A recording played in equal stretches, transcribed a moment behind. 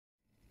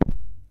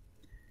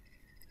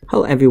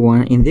Hello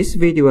everyone, in this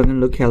video we're going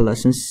to look at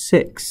lesson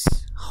 6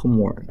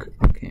 homework.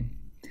 Okay,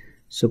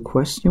 so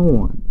question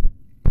 1.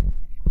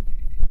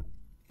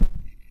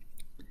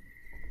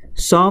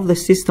 Solve the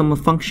system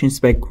of functions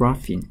by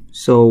graphing.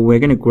 So we're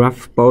going to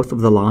graph both of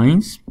the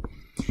lines.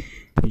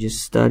 We're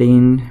just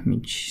studying, let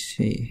me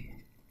see.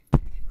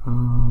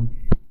 Don't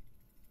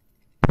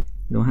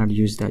have to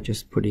use that,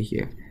 just put it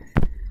here.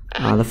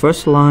 The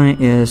first line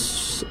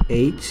is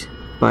 8,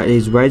 but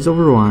it's rise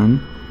over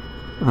 1.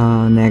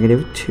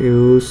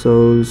 -2,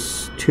 so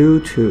it's 2,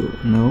 2,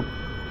 no,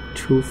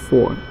 2,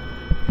 4.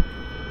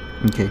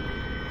 Okay,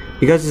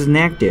 because it's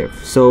negative,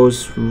 so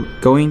it's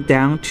going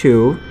down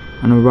 2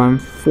 and run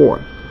 4.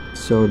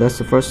 So that's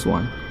the first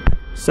one.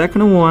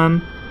 Second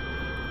one,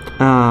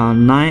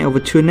 9 over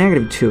 2,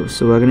 -2.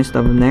 So we're going to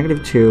start with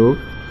 -2,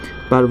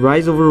 but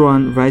rise over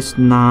 1, rise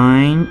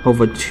 9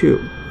 over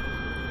 2.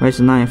 Rise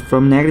 9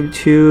 from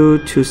 -2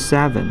 to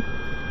 7.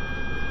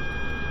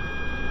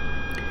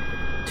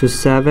 To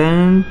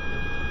 7,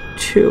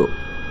 2.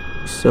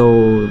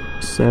 So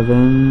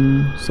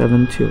 7,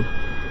 7, 2.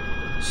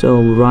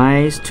 So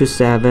rise to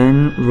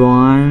 7,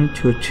 run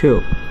to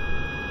 2.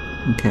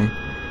 Okay.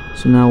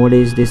 So now what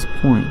is this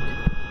point?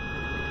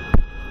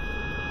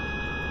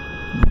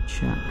 Let me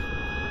check.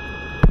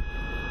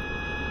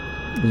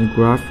 Is it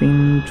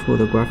graphing to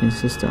the graphing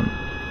system?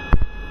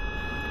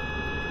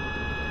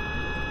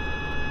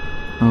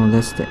 Oh,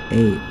 that's the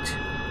 8.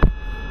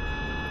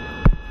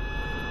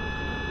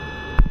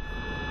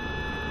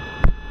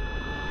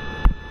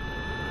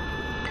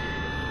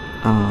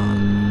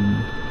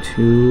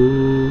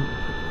 2,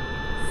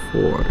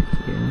 4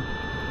 here,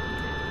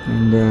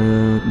 and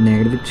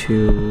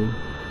 -2,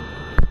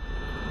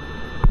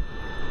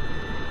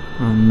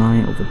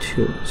 9 over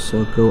 2.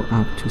 So go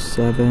up to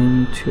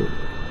 7, 2.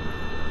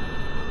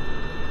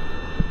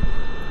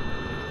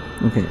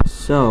 Okay,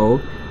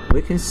 so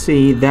we can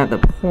see that the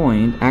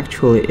point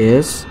actually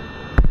is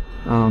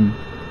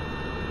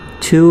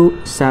 2,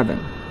 7.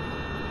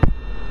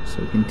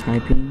 So we can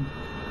type in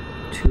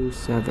 2,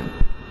 7.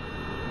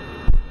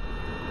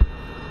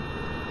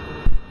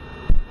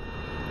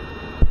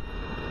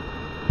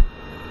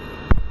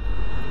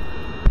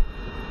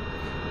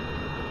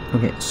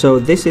 Okay, so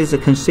this is a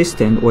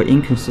consistent or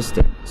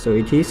inconsistent. So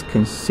it is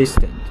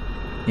consistent.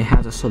 It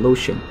has a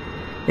solution.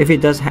 If it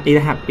does,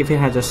 if it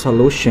has a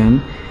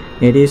solution,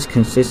 it is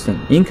consistent.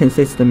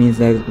 Inconsistent means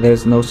that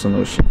there's no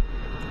solution.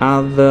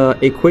 Are the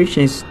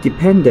equations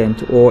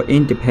dependent or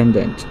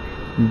independent?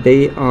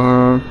 They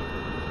are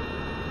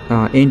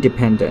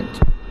independent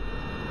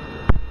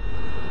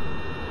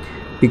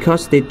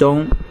because they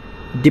don't.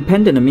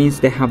 Dependent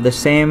means they have the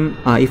same.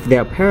 If they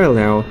are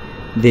parallel,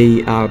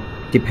 they are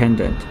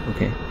dependent.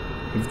 Okay.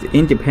 If the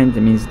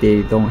independent means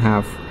they don't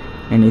have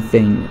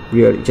anything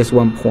really, just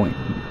one point.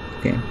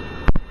 Okay,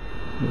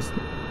 it's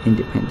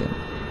independent.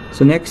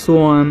 So next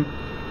one,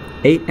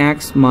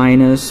 8x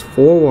minus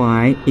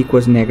 4y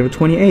equals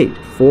 -28.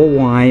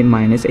 4y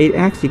minus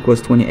 8x equals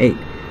 28.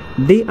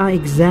 They are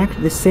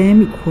exactly the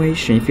same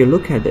equation. If you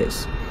look at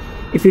this,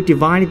 if you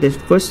divide the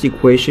first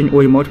equation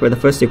or you multiply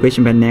the first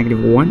equation by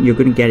 -1, you're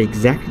going to get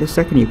exactly the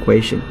second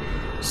equation.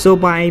 So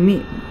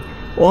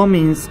all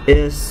means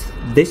is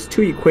these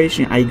two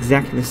equations are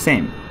exactly the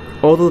same,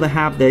 although they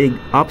have the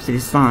opposite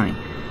sign.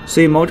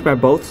 So you multiply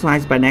both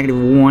sides by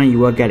 -1, you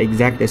will get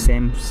exactly the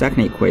same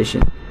second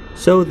equation.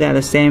 So they're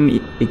the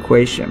same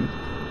equation.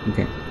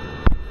 Okay.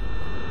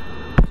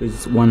 So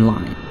it's one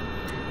line.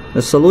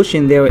 The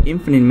solution, there are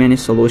infinitely many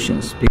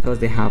solutions because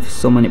they have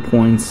so many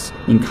points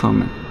in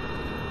common.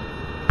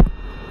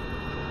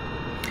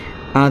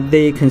 Are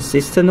they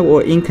consistent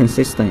or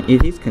inconsistent?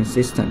 It is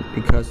consistent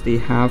because they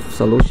have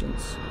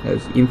solutions.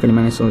 There's infinite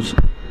many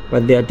solutions,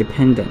 but they are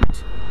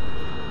dependent.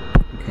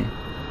 Okay.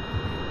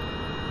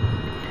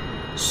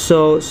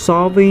 So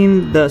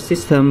solving the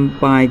system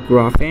by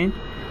graphing,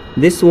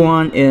 this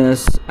one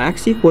is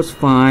x equals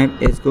 5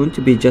 is going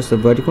to be just a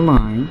vertical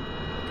line.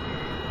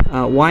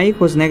 Y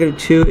equals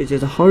 -2 is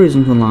just a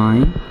horizontal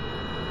line.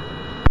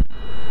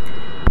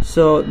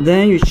 So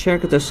then you check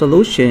the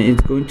solution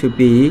is going to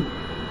be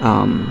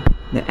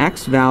the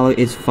x value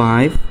is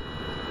 5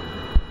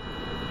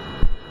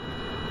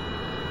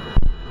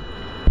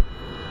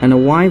 and the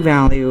y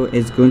value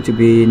is going to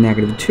be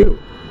 -2.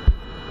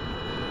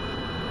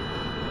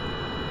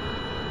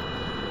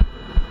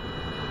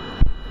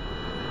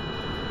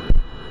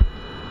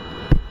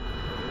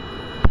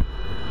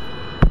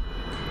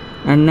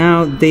 And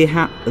now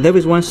there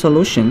is one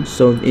solution,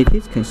 so it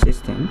is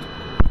consistent,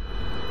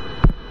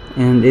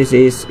 and this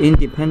is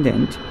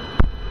independent.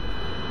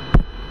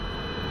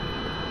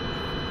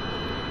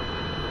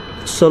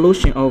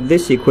 Solution of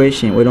this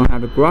equation, we don't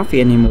have to graph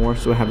it anymore,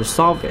 so we have to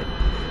solve it.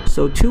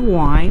 So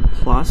 2y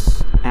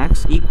plus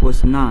x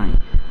equals 9.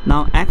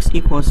 Now x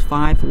equals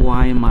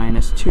 5y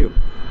minus 2.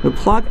 We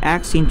plug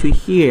x into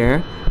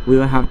here, we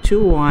will have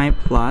 2y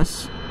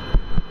plus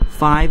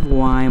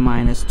 5y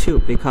minus 2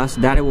 because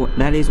that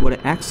is what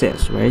x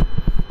is, right?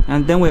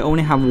 And then we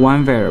only have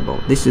one variable.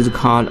 This is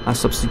called a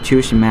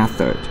substitution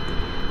method.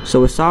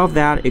 So we solve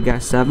that, you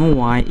get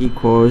 7y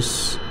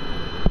equals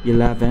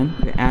 11.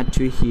 We add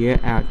 2 here,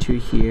 add 2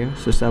 here.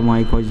 So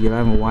 7y equals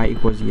 11, y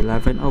equals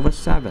 11 over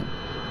 7.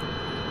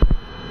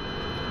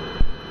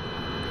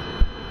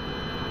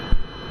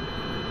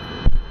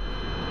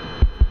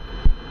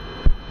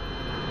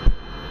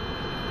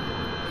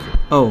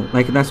 Oh,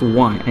 like that's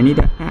y. I need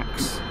an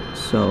x.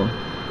 So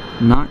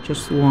not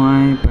just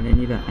y, but I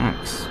need an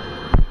x.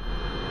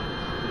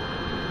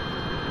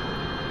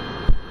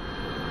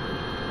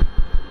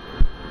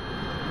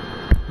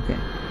 Okay.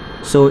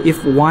 So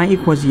if y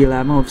equals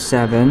 11 over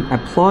 7, I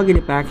plug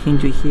it back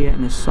into here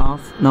and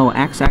solve. No,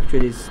 x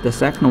actually is the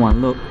second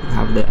one. Look, I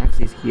have the x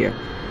is here.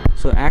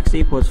 So x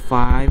equals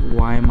 5,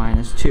 y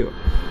minus 2.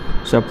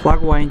 So I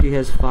plug y into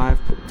here is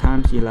 5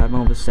 times 11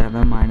 over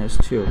 7 minus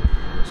 2.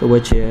 So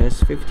which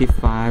is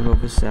 55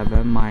 over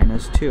 7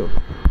 minus 2.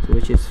 So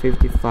which is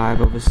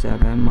 55 over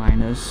 7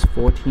 minus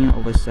 14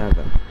 over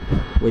 7.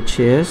 Which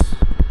is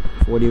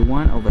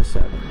 41 over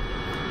 7.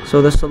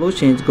 So the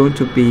solution is going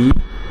to be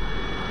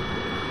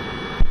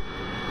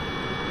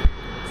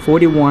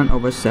 41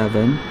 over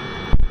 7.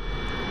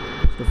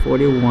 So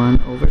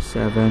 41 over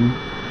 7.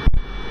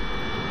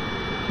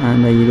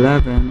 And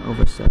 11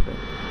 over 7.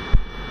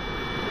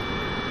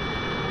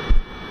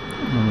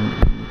 Oh,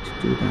 I need to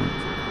do that.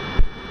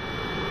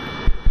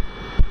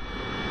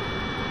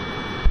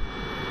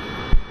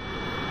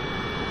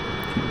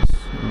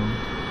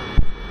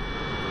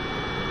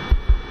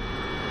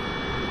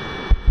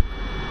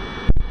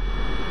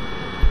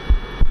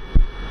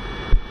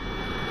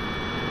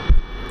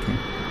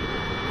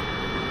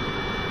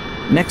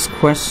 Next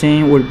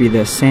question would be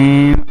the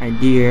same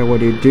idea. What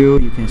you do,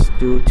 you can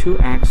do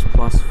 2x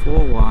plus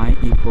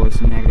 4y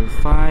equals negative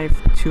 5,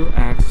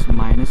 2x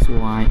minus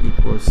y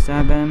equals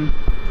 7.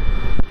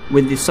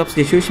 With the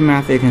substitution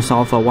method, you can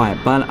solve for y,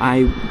 but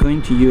I'm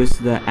going to use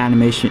the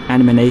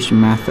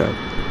elimination method.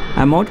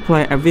 I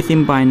multiply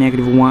everything by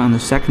negative 1 on the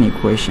second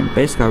equation.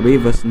 Basically,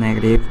 reverse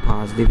negative,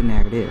 positive,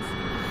 negative.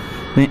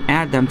 Then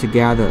add them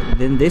together.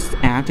 Then this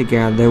add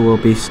together will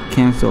be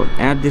cancelled.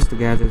 Add this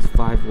together is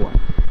 5y.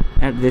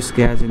 Add this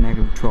together is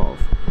negative 12.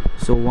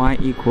 So y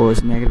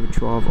equals negative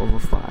 12 over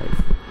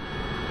 5.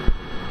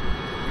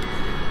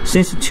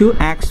 Since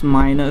 2x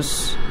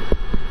minus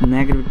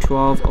negative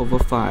 12 over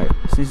 5,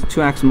 since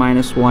 2x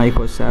minus y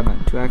equals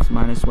 7, 2x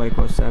minus y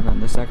equals 7,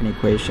 the second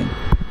equation.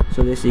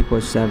 So this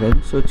equals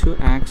 7. So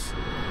 2x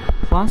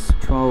plus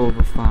 12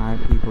 over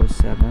 5 equals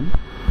 7.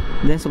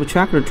 Then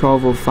subtract the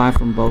 12 over 5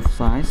 from both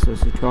sides. So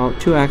it's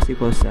 2x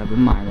equals 7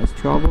 minus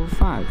 12 over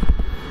 5.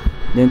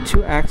 Then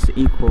 2x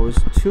equals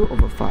 2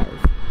 over 5.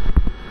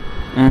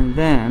 And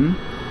then,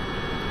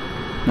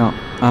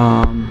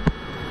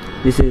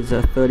 this is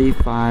a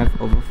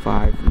 35 over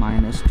 5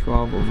 minus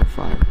 12 over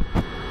 5.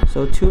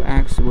 So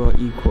 2x will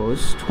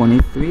equals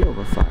 23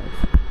 over 5.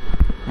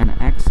 And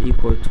x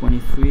equals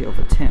 23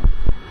 over 10.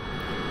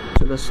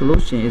 So the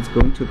solution is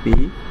going to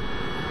be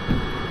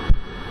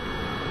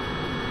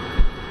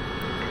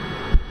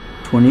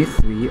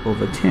 23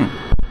 over 10.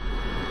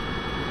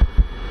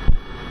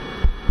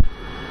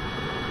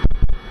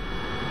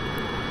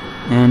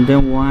 And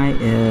then y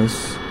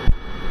is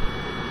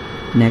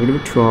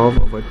negative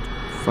 12 over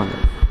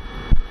 5.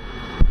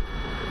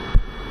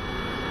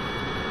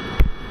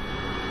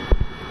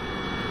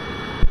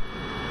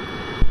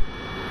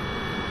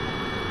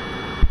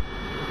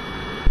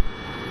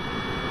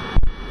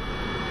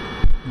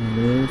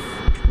 Negative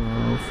 12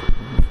 over 5.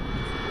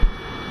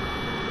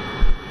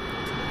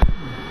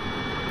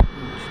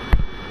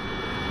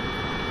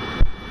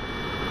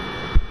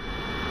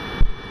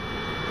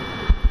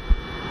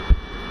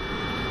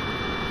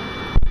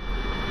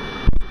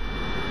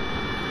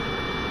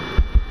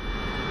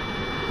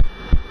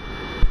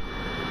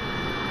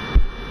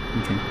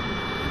 Okay.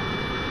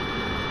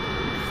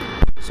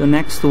 So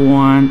next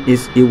one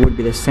is, it would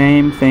be the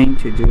same thing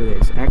to do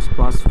this. X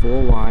plus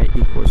 4y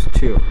equals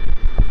 2.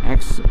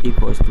 X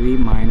equals 3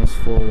 minus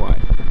 4y.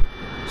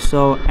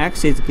 So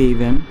x is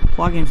given,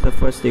 plug into the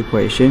first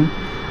equation,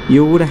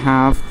 you would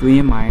have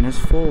 3 minus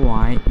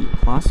 4y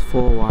plus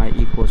 4y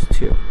equals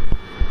 2.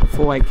 The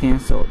 4y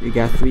cancel, you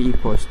get 3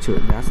 equals 2.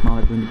 That's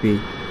not going to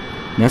be,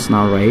 that's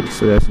not right,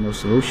 so there's no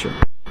solution.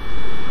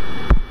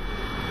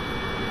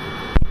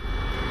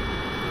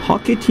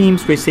 Hockey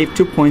teams receive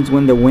 2 points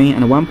when they win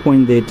and 1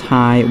 point they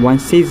tie. One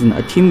season,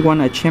 a team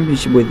won a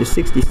championship with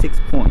 66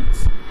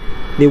 points.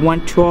 They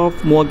won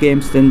 12 more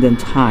games than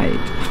tied.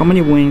 How many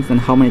wins and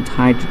how many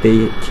ties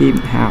do the team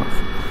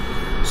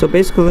have? So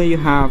basically,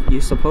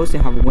 you're supposed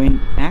to have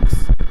win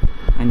x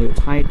and you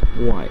tied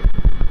y.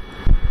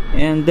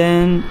 And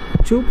then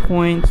 2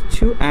 points,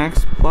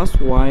 2x plus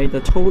y, the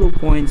total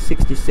point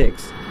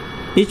 66.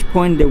 Each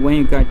point they win,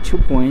 you got 2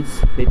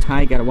 points. They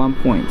tie, got 1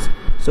 point.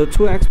 So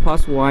 2x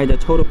plus y, the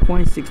total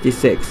point is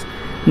 66.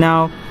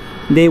 Now,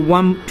 they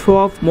won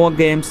 12 more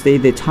games, they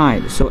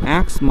tied. So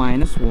x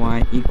minus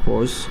y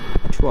equals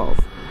 12.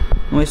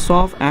 Now we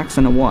solve x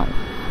and y.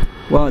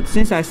 Well,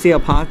 since I see a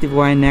positive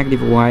y and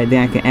negative y,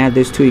 then I can add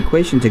these two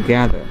equations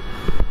together.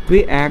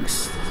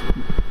 3x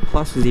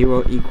plus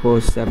 0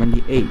 equals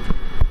 78.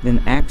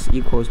 Then x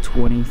equals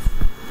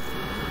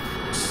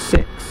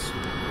 26.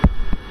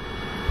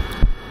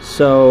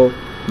 So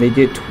they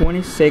did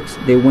 26,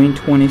 they win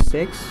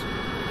 26.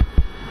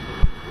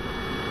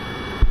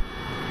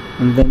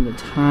 And then the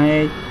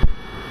tie,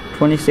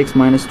 26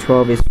 minus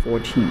 12 is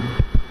 14.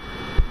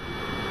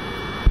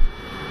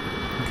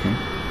 Okay.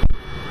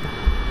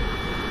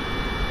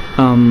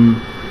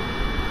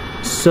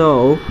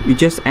 So you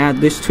just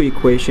add these two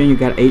equations, you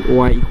got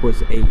 8y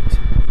equals 8.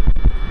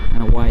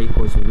 And y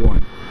equals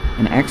 1.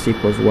 And x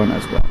equals 1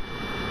 as well.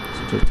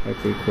 So just type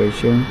the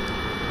equation.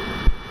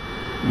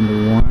 And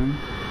the 1.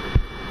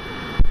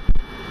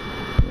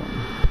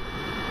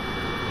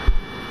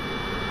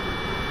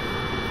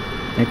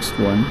 Next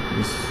one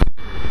is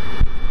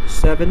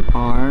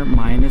 7r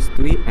minus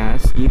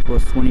 3s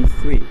equals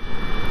 23.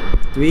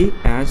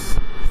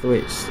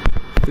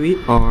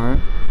 3r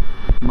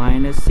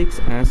minus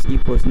 6s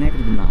equals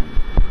negative 9.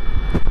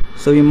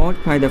 So you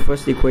multiply the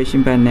first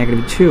equation by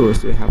negative 2,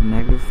 so you have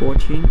negative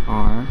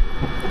 14r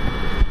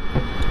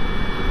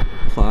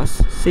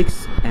plus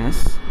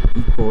 6s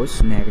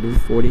equals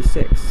negative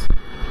 46.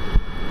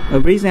 The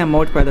reason I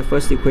multiply the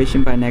first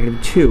equation by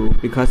negative 2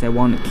 because I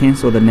want to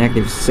cancel the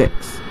negative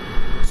 6.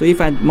 So if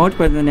I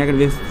multiply the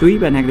negative 3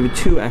 by negative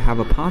 2, I have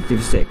a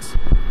positive 6.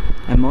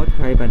 I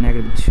multiply it by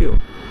negative 2.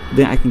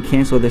 Then I can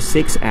cancel the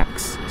 6s.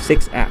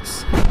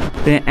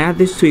 Then add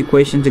these two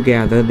equations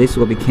together, this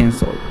will be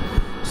cancelled.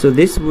 So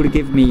this would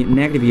give me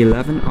negative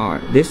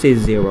 11r. This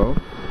is 0.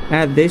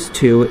 Add this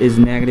 2 is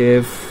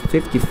negative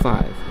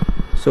 55.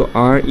 So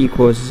r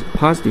equals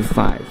positive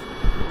 5.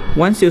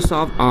 Once you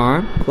solve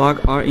r, plug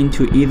r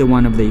into either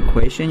one of the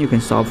equation, you can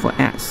solve for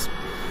s.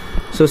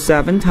 So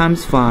 7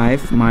 times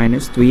 5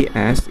 minus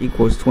 3s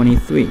equals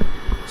 23.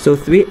 So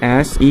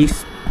 3s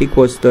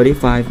equals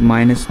 35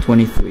 minus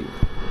 23.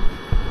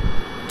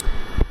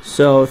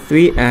 So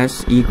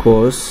 3s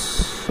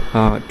equals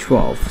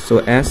 12.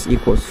 So s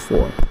equals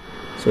 4.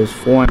 So it's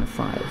 4 and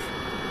 5.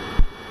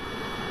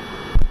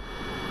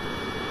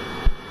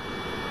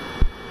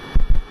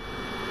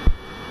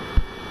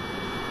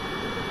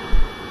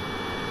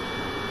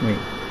 Wait.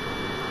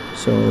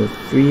 So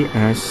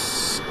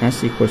 3s,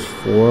 s equals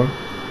 4.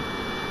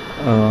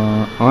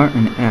 R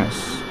and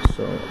S,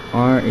 so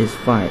R is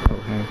 5.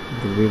 Okay,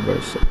 the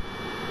reverse it.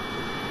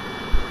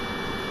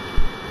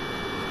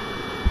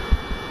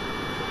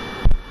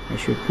 I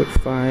should put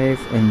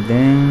 5 and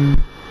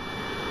then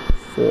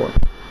 4.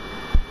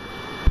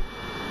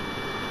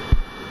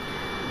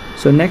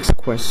 So next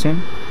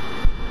question,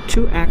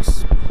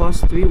 2x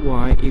plus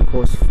 3y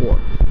equals 4.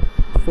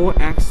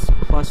 4x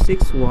plus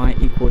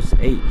 6y equals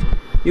 8.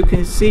 You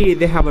can see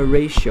they have a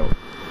ratio.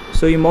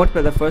 So you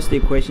multiply the first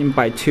equation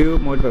by 2,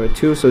 multiply by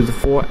 2, so it's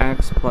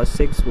 4x plus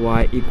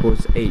 6y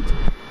equals 8.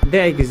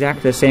 They're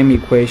exactly the same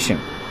equation.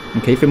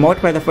 Okay, if you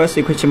multiply the first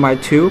equation by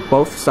 2,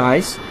 both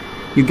sides,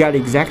 you got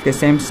exactly the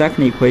same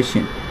second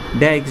equation.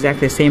 They're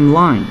exactly the same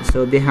line,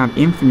 so they have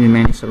infinitely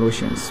many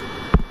solutions.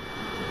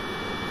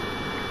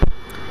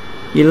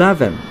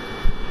 11.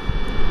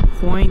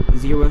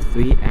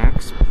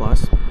 0.03x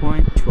plus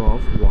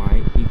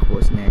 0.12y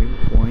equals negative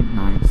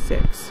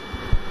 0.96.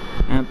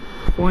 And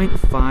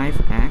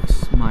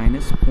 0.5x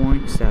minus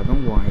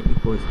 0.7y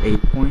equals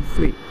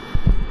 8.3.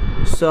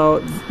 So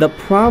the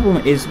problem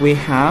is we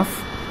have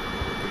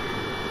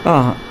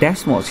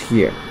decimals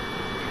here.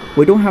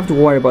 We don't have to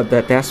worry about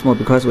the decimal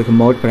because we can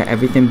multiply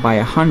everything by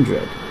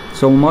 100.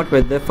 So we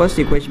multiply the first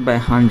equation by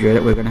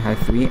 100, we're going to have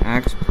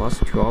 3x plus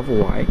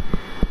 12y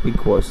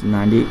equals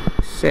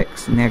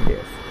 96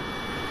 negative.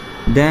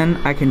 Then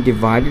I can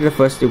divide the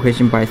first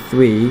equation by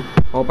 3.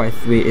 All by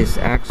 3 is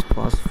x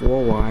plus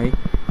 4y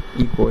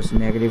equals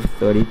negative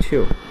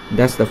 32.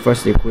 That's the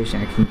first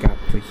equation I can get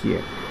to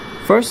here.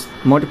 First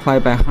multiply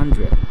by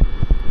 100,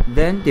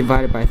 then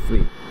divide by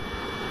 3.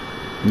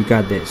 You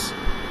got this.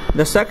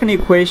 The second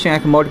equation I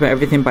can multiply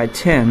everything by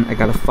 10. I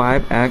got a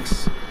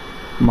 5x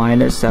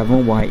minus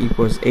 7y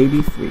equals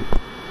 83.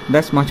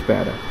 That's much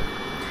better.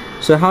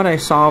 So how do I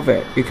solve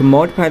it? You can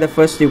multiply the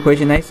first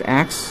equation, next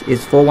x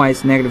is 4y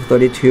is negative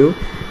 32.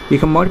 You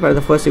can multiply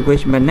the first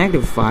equation by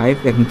negative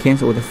 5. That can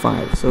cancel with the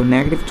 5. So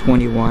negative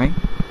 20y.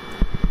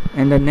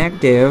 And the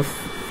negative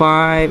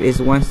 5 is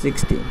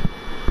 160.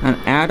 And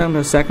add on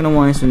the second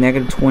one is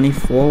negative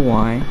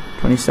 24y,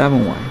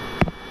 27y.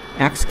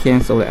 X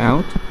cancel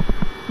out.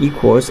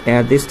 Equals,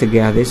 add this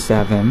together,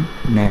 7,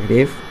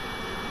 negative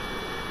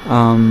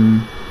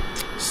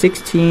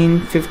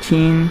 16,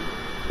 15,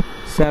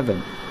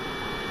 7.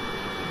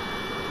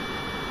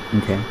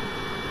 Okay,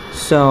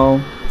 so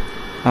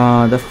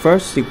the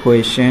first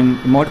equation,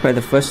 multiply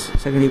the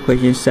second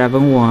equation,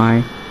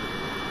 7y,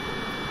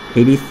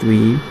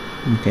 83.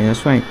 Okay,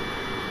 that's right.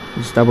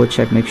 Just double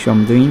check, make sure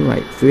I'm doing it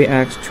right.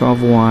 3x,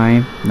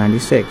 12y,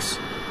 96.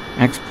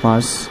 X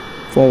plus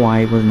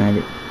 4y equals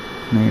negative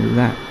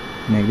that.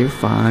 Negative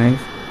 5.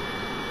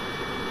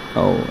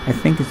 Oh, I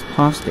think it's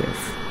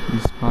positive.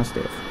 It's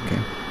positive.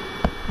 Okay.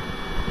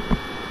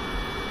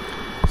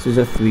 This is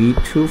a 3,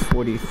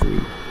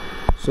 243.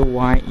 So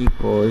y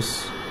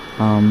equals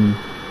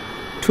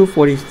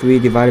 243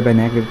 divided by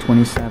negative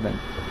 27.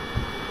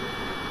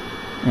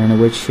 and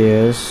which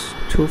is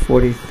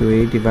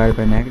 243 divided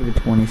by negative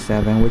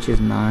 27, which is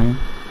 9.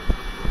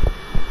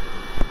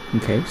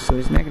 Okay, so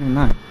it's negative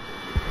 9.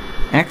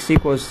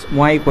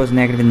 Y equals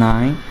negative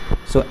 9,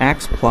 so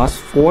x plus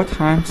 4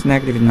 times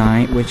negative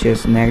 9, which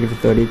is negative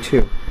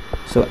 32.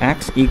 So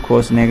x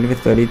equals negative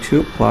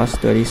 32 plus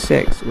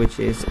 36, which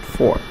is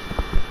 4.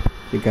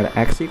 We got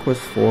x equals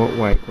 4,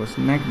 y equals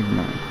negative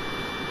 9.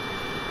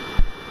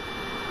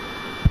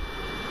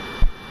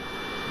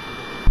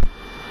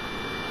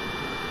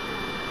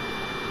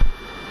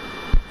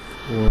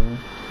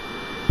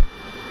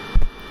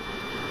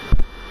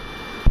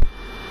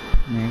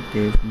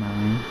 Negative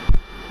 9.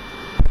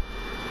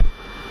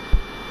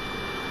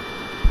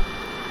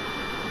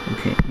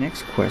 Okay,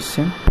 next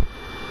question.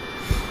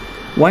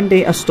 One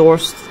day a store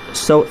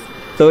sold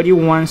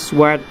 31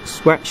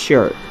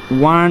 sweatshirt.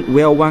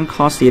 One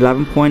cost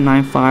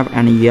 11.95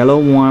 and a yellow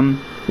one,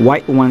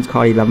 white ones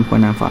cost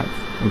 11.95.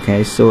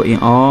 Okay, so in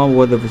all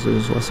what of this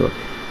was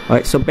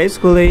alright, so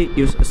basically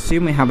you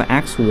assume we have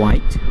x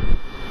white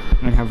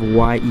and have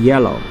y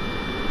yellow.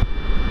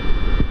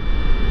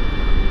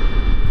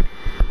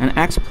 And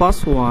x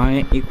plus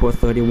y equals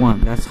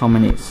 31. That's how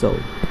many is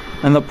sold.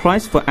 And the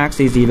price for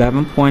x is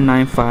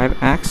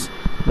 11.95x.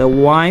 The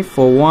y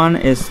for 1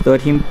 is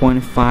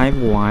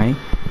 13.5y.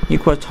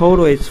 Equal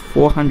total is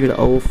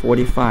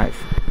 400.45.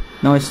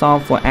 Now we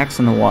solve for x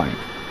and y.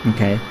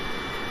 Okay.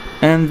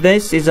 And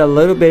this is a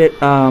little bit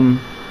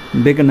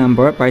bigger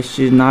number, but it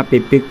should not be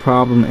a big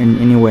problem in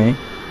any way.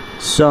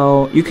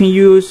 So you can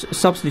use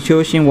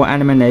substitution or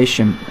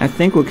elimination. I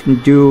think we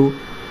can do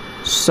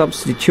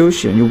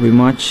substitution.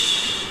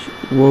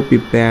 Will be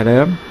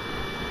better.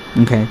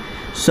 Okay,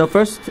 so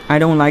first I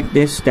don't like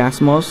this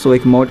decimal, so we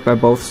can multiply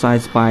both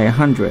sides by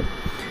 100.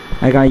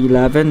 I got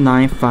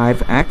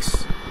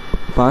 1195x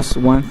plus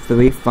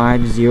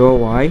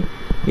 1350y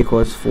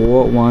equals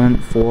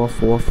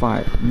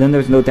 41445. Then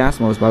there's no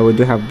decimals, but we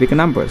do have big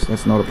numbers.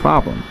 That's not a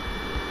problem.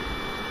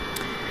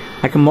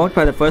 I can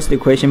multiply the first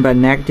equation by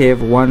negative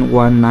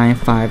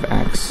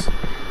 1195x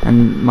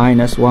and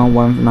minus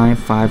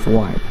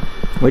 1195y,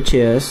 which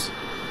is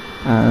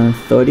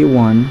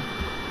 31.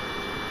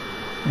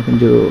 I can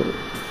do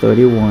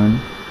 31.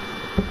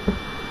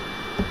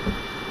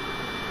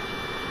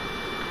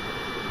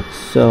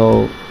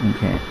 So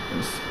okay,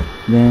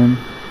 then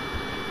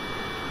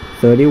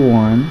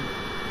 31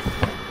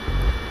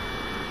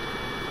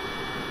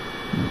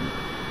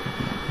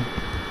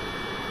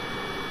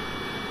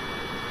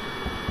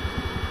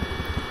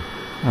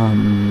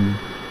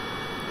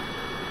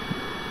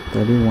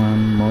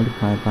 31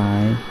 multiplied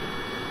by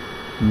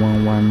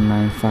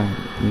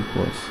 1195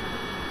 equals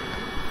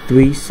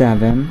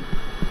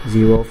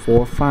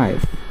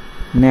 37045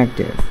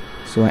 negative.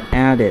 So I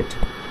add it.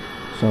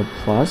 So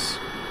plus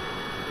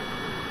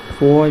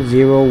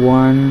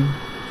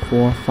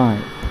 40145.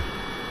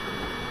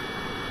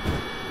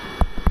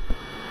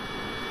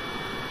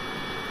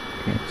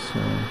 Okay,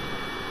 so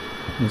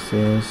this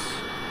is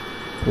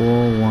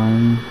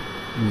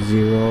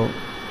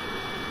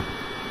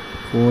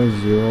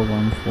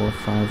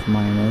 40145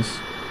 minus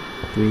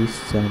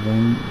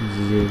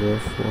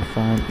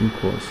 37045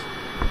 equals,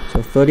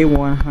 so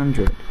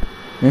 3100.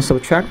 Then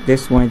subtract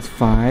this one, it's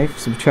 5.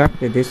 Subtract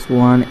this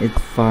one, it's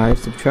 5.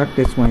 Subtract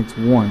this one, it's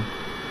 1.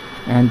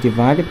 And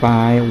divided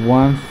by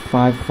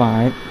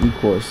 155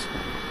 equals,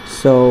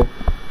 so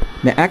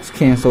the x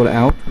canceled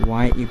out,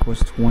 y equals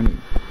 20.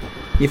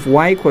 If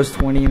y equals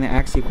 20 and the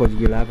x equals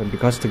 11,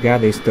 because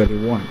together is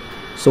 31.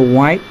 So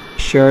white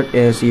shirt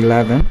is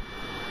 11.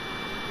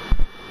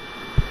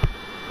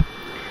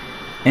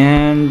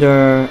 And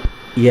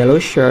yellow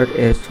shirt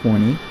is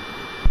 20.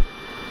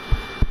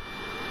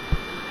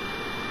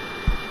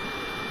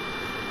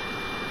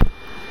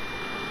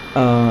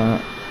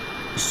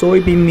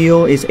 Soybean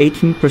meal is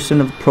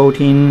 18% of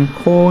protein.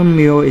 Corn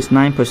meal is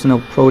 9%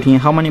 of protein.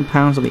 How many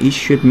pounds of each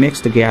should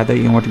mix together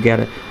in order to get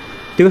a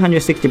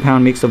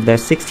 360-pound mix of that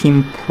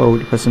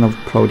 16% of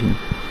protein?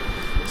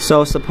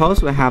 So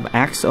suppose we have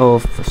x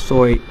of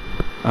soybean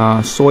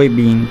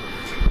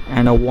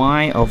and a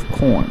y of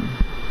corn.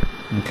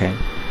 Okay.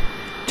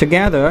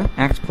 Together,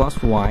 x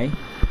plus y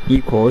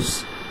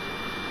equals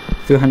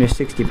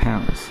 360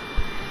 pounds.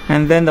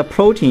 And then the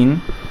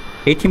protein,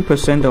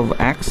 18% of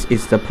x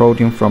is the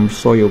protein from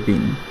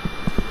soybean,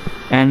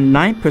 and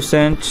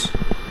 9%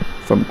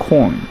 from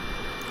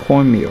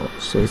cornmeal,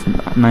 so it's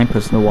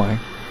 9% of y.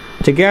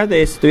 Together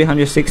it's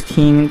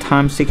 316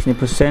 times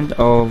 16%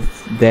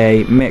 of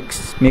the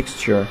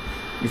mixture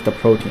is the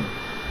protein.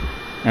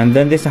 And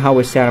then this is how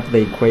we set up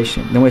the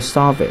equation. Then we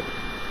solve it.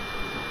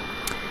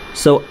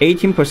 So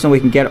 18% we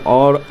can get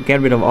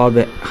rid of all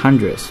the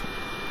hundreds.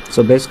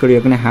 So basically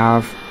you're gonna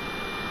have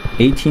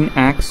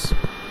 18x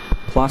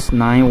plus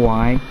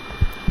 9y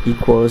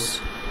equals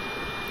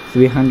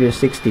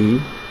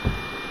 360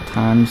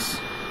 times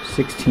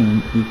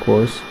 16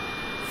 equals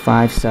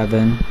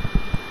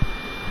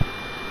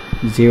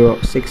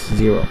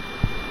 57060.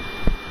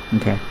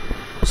 Okay,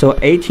 so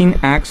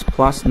 18x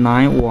plus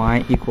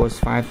 9y equals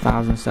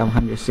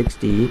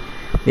 5760.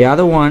 The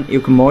other one,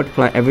 you can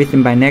multiply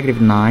everything by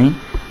negative 9.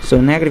 So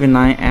negative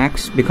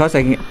 9x, because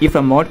if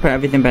I multiply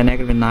everything by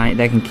negative 9,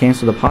 that can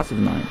cancel the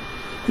positive 9.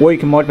 Or you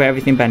can multiply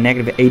everything by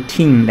negative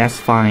 18, that's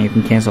fine, you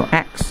can cancel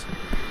x.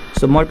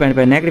 So multiply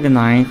by negative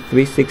 9,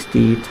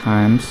 360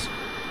 times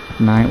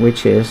 9,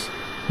 which is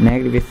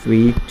negative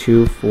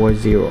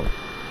 3240.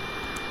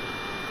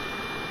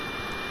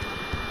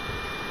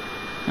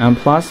 And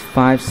plus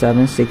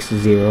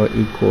 5760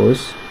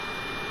 equals,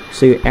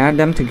 so you add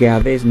them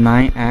together is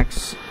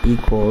 9x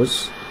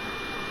equals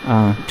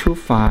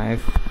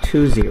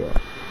 2520.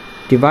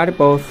 Divide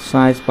both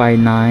sides by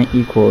 9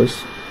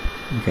 equals,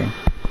 okay,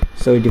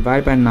 so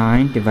divide by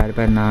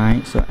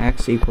 9, so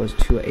x equals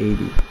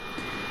 280.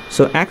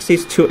 So x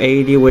is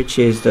 280, which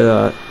is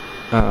the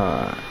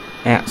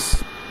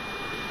s.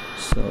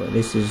 So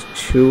this is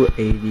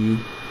 280,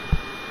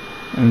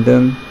 and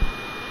then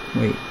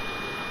wait.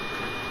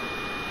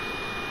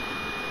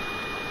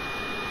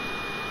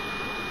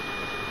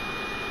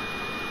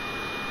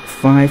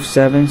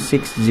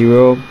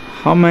 $5,760.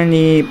 How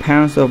many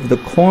pounds of the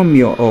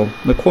cornmeal? Oh,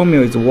 the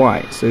cornmeal is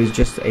y, so it's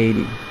just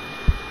 80.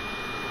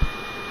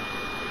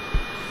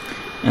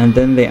 And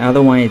then the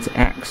other one is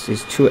x,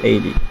 is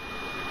 280.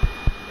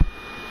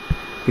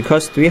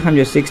 Because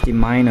 360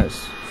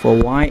 minus for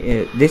y,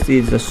 this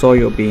is the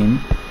soybean.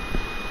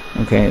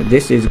 Okay,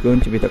 this is going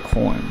to be the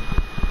corn.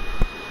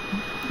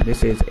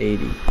 This is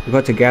 80.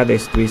 Because together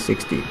is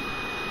 360.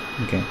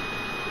 Okay.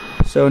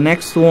 So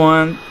next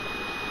one.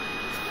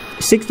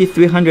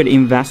 6,300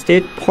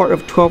 invested, part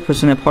of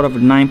 12% and part of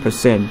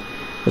 9%.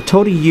 The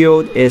total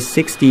yield is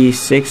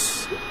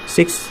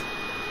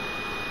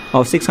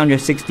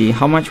 660.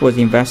 How much was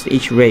invested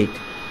each rate?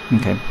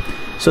 Okay,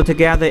 so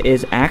together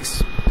is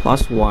x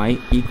plus y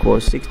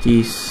equals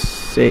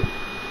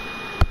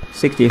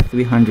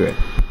 6,300.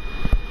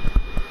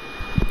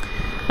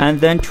 And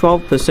then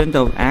 12%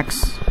 of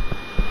x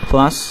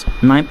plus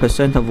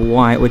 9% of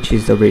y, which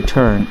is the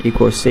return,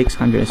 equals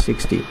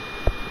 660.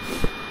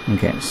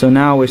 Okay, so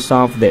now we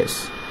solve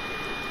this.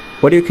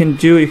 What you can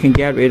do, you can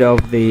get rid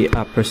of the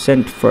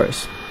percent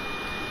first.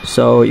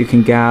 So you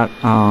can get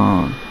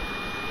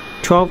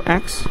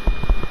 12x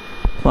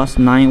plus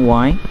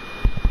 9y.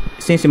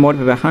 Since you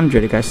multiply by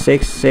 100, you got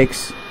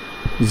 660,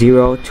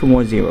 2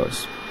 more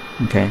zeros.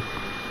 Okay,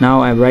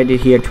 now I write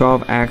it here,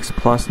 12x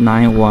plus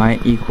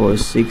 9y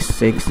equals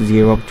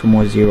 660, 2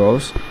 more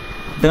zeros.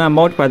 Then I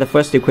multiply the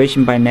first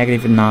equation by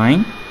negative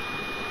 9.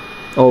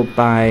 Oh,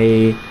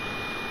 by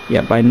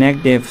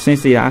negative,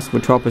 since they asked for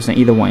 12%,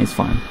 either one is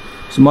fine.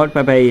 So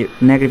multiply by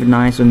negative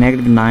 9, so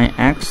negative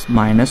 9x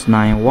minus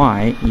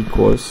 9y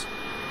equals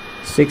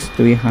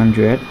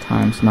 6,300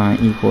 times 9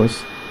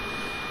 equals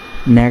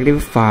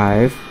negative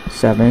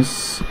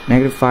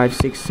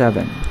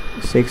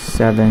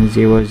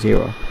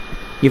 6700.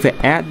 If I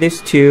add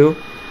this two,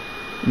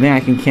 then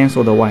I can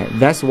cancel the y.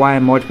 That's why I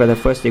multiply the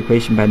first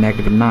equation by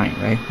negative 9,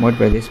 right?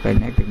 Multiply this by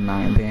negative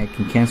 9, then I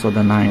can cancel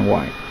the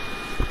 9y.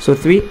 So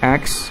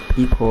 3x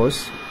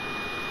equals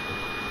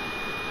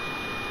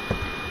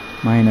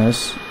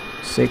minus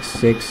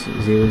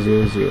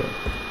 66000,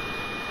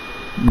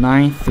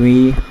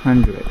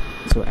 9300.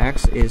 So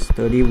x is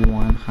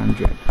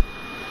 3100.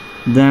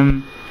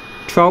 Then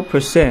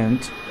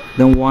 12%,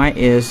 then y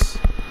is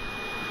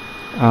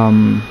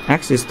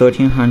x is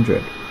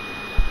 1300.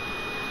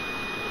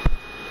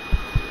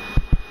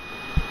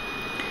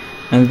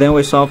 And then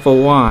we solve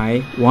for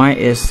y. Y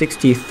is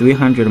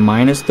 6,300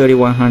 minus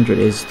 3,100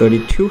 is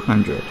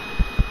 3,200.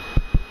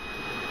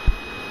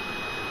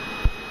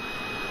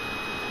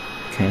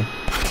 Okay.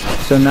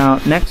 So now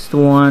next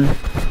one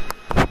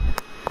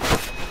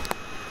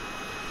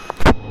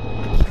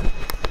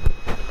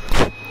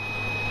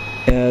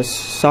is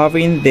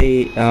solving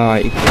the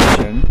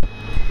equation.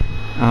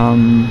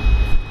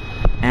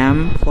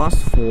 M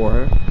plus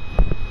 4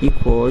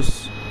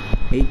 equals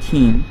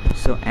 18.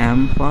 So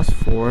m plus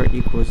 4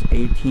 equals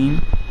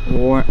 18,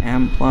 or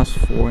m plus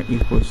 4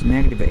 equals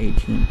negative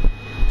 18.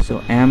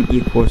 So m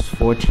equals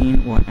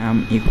 14, or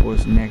m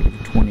equals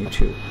negative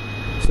 22.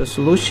 So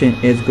solution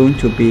is going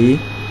to be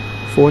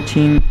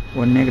 14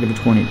 or negative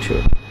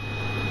 22.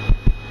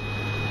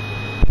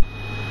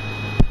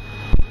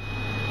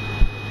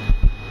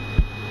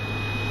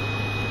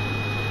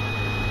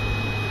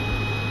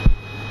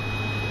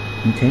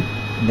 Okay,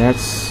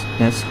 that's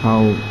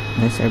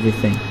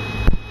everything. I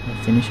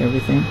finish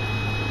everything.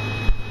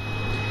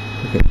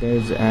 Okay,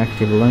 there's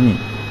active learning.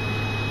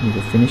 You need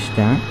to finish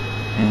that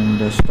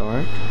and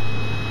start,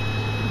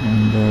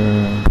 and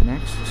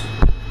next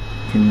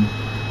you can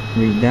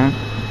read that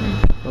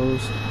and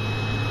close.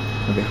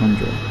 Okay,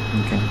 100.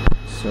 Okay,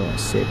 so I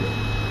save it.